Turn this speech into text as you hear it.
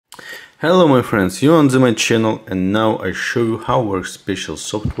Hello my friends, you're on my channel and now I show you how works special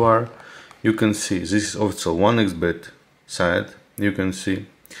software. You can see this is official 1xbet site, you can see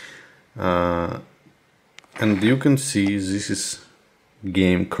and you can see this is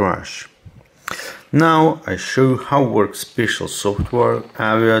game crash. Now I show you how works special software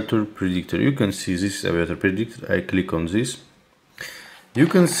Aviator Predictor. You can see this is Aviator Predictor. I click on this. You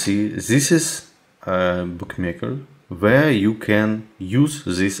can see this is a bookmaker where you can use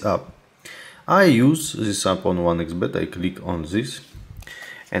this app. I use this app on 1xbet. I click on this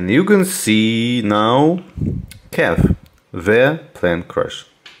and you can see now CAF where plane crash.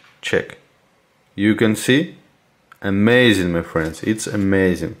 Check. You can see, amazing my friends, it's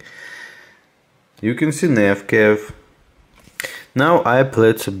amazing. You can see NAV CAF. Now I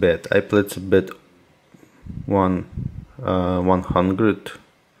played a bet. I played a bet 100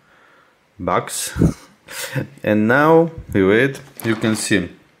 bucks and now we wait. You can see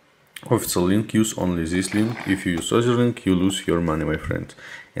official link, use only this link. If you use other link, you lose your money, my friend,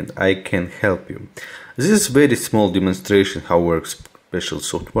 and I can help you. This is very small demonstration how works special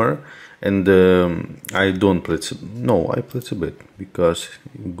software, and I don't play I played a bet because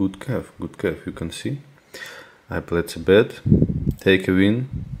good CAF. You can see I played a bet, take a win,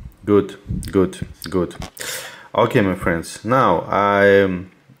 good. Okay, my friends, now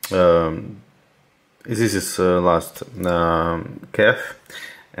this is last CAF.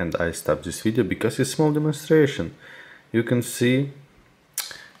 And I stop this video because it's small demonstration. You can see,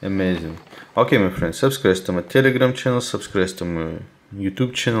 amazing. Okay my friends, subscribe to my Telegram channel, subscribe to my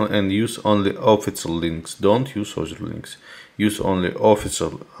YouTube channel, and use only official links. Don't use other links. Use only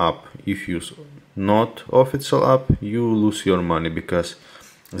official app. If you use not official app, you lose your money because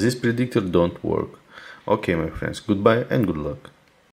this predictor don't work. Okay my friends, goodbye and good luck.